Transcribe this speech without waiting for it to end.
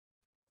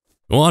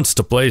Who wants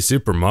to play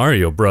Super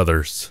Mario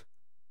Brothers?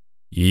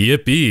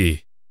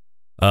 Yippee.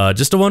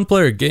 Just a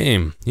one-player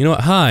game. You know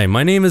what? Hi,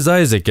 my name is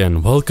Izaak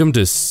and welcome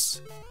to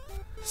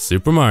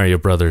Super Mario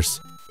Brothers.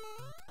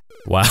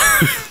 Wow.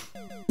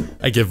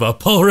 I give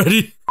up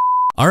already.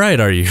 Alright,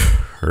 are you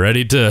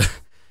ready to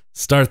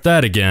start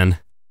that again?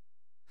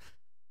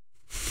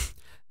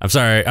 I'm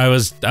sorry, I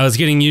was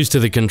getting used to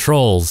the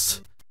controls.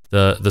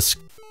 Just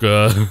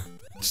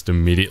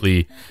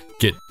immediately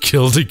get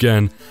killed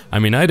again. I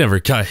mean, I never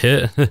got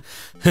hit.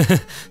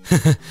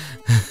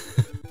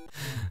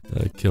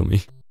 Kill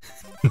me.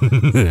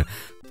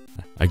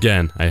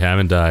 Again, I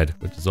haven't died,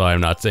 which is why I'm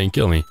not saying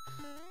kill me.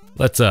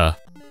 Let's, I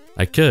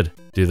could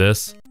do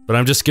this, but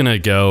I'm just gonna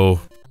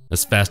go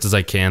as fast as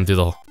I can through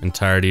the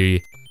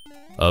entirety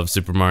of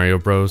Super Mario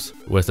Bros.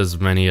 With as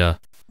many, I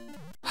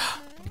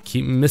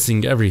keep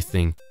missing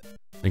everything.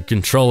 The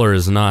controller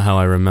is not how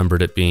I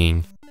remembered it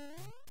being.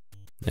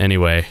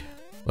 Anyway,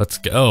 let's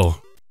go.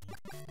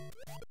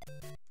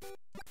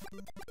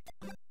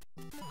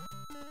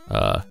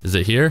 Is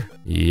it here?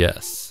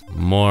 Yes.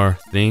 More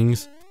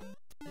things.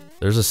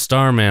 There's a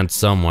Starman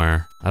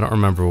somewhere. I don't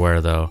remember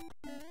where though.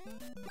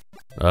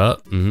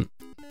 Nope.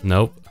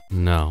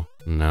 No.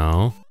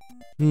 No.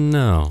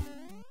 No.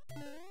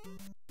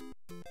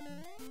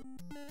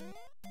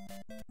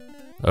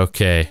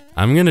 Okay,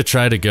 I'm gonna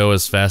try to go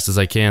as fast as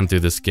I can through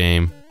this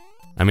game.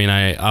 I mean,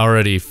 I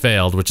already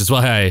failed, which is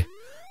why I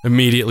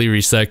immediately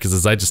reset,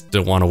 because I just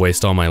don't want to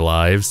waste all my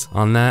lives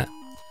on that.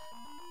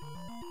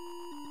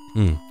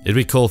 It'd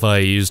be cool if I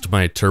used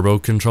my turbo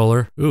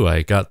controller. Ooh,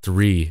 I got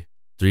three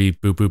boop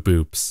boop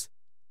boops.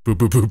 Boop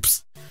boop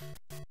boops.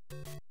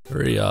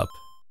 Hurry up.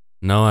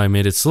 No, I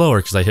made it slower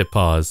because I hit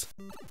pause.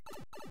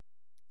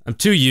 I'm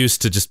too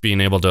used to just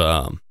being able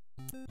to,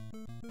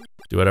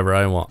 do whatever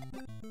I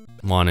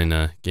want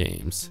in,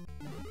 games.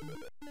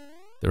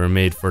 They were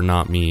made for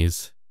not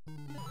me's.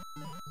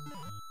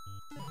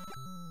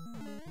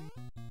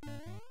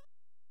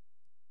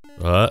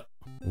 What?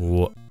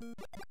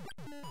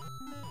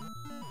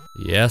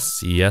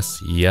 Yes, yes,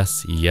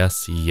 yes,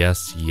 yes,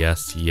 yes,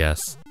 yes,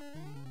 yes.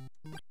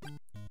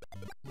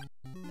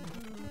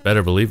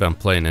 Better believe I'm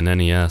playing an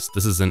NES.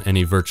 This isn't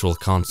any virtual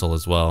console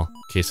as well,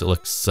 in case it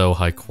looks so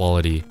high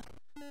quality.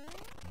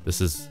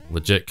 This is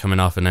legit coming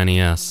off an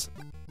NES.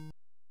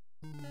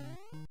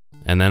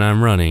 And then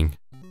I'm running,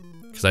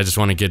 because I just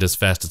want to get as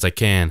fast as I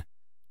can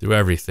through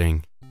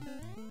everything.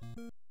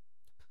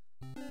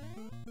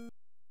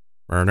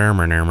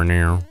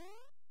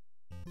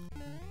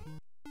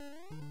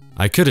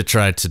 I could have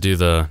tried to do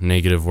the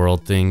negative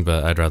world thing,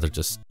 but I'd rather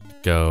just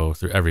go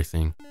through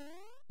everything.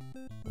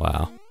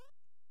 Wow.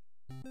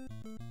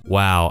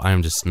 Wow,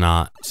 I'm just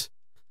not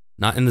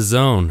in the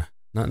zone.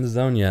 Not in the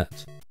zone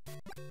yet.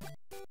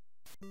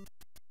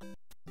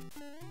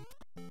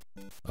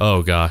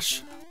 Oh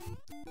gosh.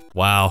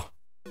 Wow.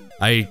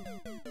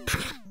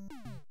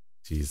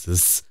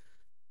 Jesus.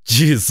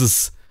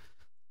 Jesus.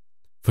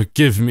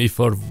 Forgive me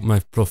for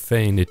my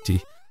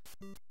profanity.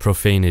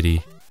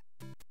 Profanity.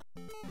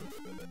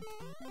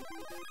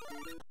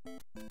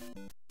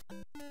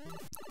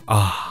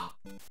 Ah.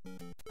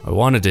 I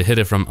wanted to hit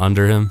it from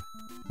under him.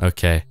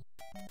 Okay.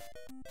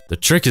 The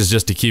trick is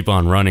just to keep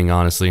on running,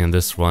 honestly, in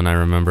this one, I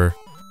remember.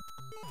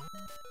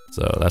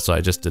 So that's why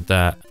I just did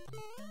that.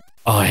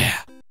 Oh yeah.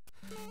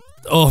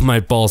 Oh, my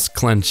balls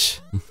clench.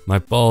 My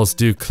balls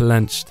do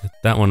clench.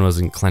 That one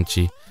wasn't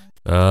clenchy.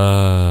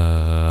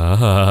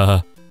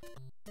 Aha.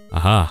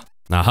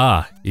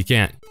 Aha. You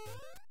can't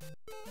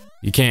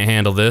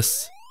handle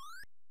this.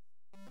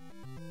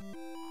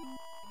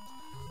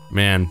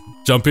 Man,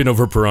 jumping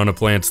over piranha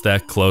plants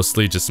that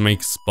closely just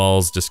makes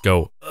balls just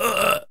go,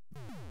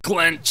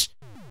 clench.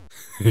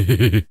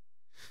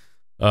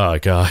 Oh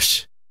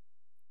gosh.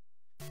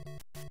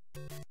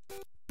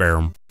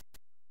 Bam.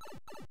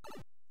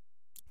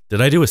 Did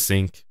I do a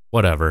sync?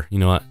 Whatever, you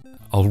know what?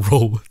 I'll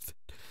roll with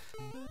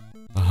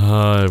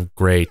it.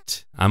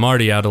 Great. I'm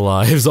already out of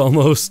lives,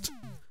 almost.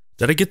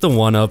 Did I get the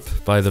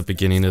 1-up by the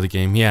beginning of the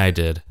game? Yeah, I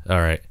did.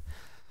 Alright.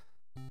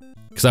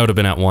 Because I would have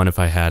been at 1 if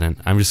I hadn't.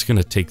 I'm just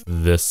gonna take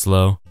this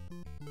slow.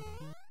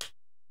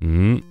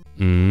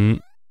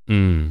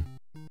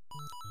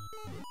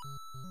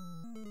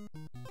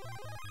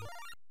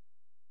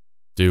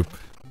 Dupe.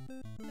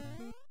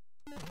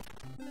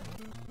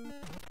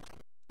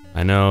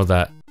 I know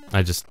that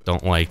I just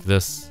don't like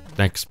this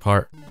next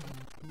part,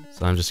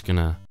 so I'm just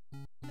gonna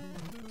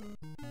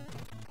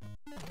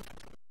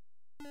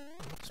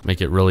make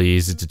it really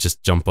easy to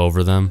just jump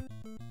over them.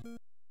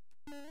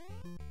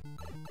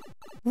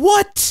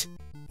 What?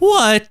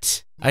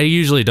 What? I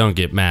usually don't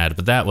get mad,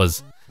 but that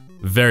was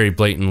very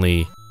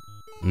blatantly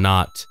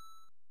not.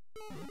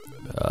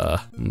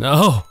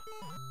 No.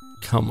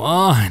 Come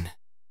on.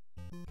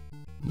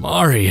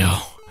 Mario,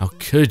 how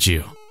could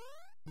you?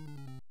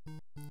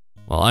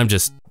 Well, I'm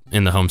just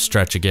in the home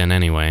stretch again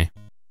anyway.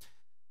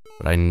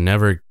 But I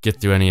never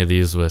get through any of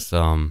these with,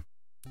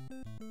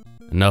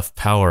 enough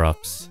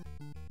power-ups.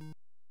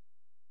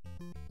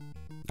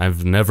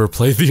 I've never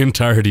played the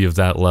entirety of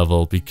that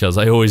level because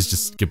I always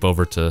just skip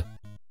over to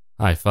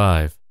High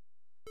five.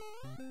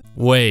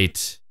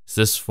 Wait, is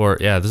this for,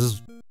 yeah, this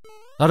is,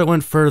 thought it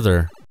went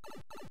further.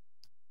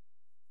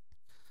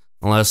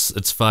 Unless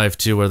it's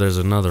 5-2 where there's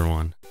another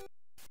one.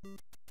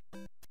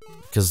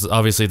 Because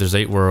obviously there's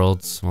 8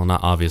 worlds. Well,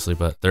 not obviously,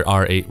 but there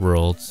are 8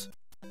 worlds.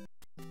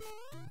 I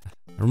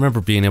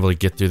remember being able to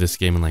get through this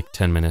game in like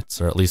 10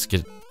 minutes, or at least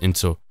get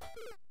into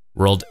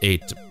World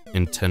 8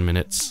 in 10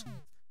 minutes.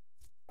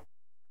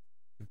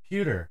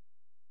 Computer.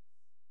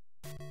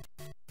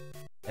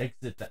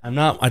 Exit.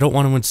 I don't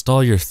want to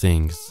install your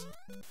things.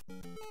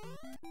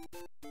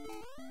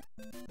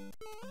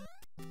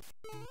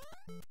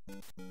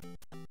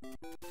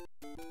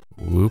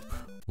 Whoop,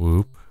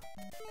 whoop,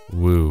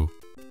 woo.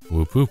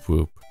 Whoop, whoop,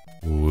 whoop.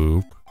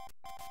 Whoop.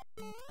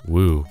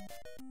 Woo.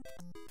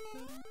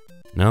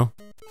 No?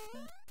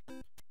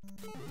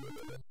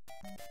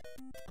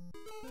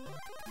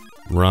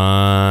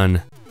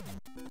 Run.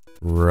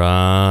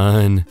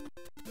 Run.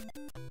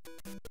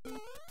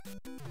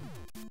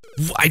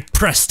 I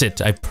pressed it!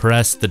 I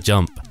pressed the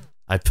jump.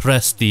 I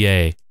pressed the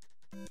A.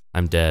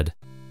 I'm dead.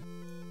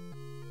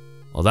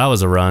 Well, that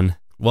was a run.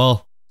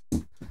 Well,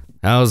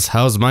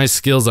 how's my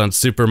skills on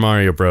Super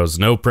Mario Bros?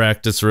 No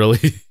practice,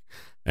 really.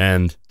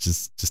 And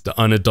just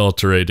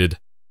unadulterated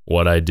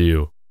what I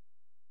do.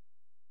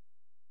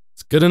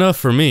 It's good enough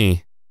for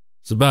me.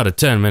 It's about a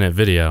 10-minute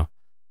video.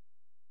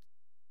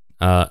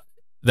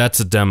 That's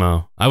a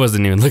demo. I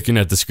wasn't even looking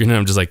at the screen.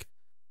 I'm just like,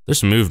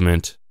 there's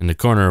movement in the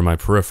corner of my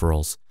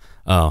peripherals.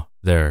 Oh,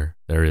 there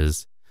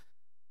is.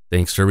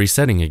 Thanks for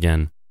resetting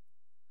again.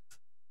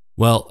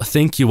 Well,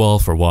 thank you all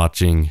for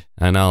watching,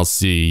 and I'll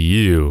see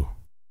you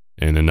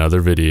in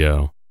another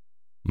video.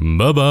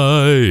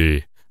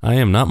 Bye-bye. I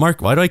am not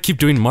Mark. Why do I keep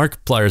doing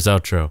Markiplier's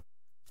outro?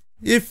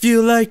 If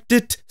you liked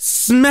it,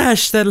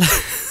 smash that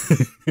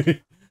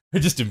like. I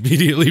just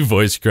immediately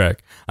voice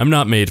crack. I'm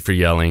not made for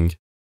yelling.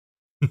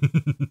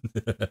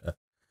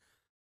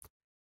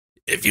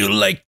 If you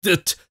liked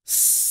it,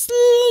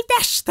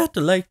 smash that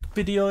like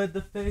video in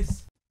the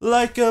face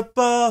like a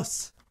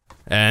boss.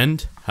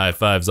 And high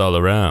fives all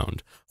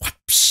around. What?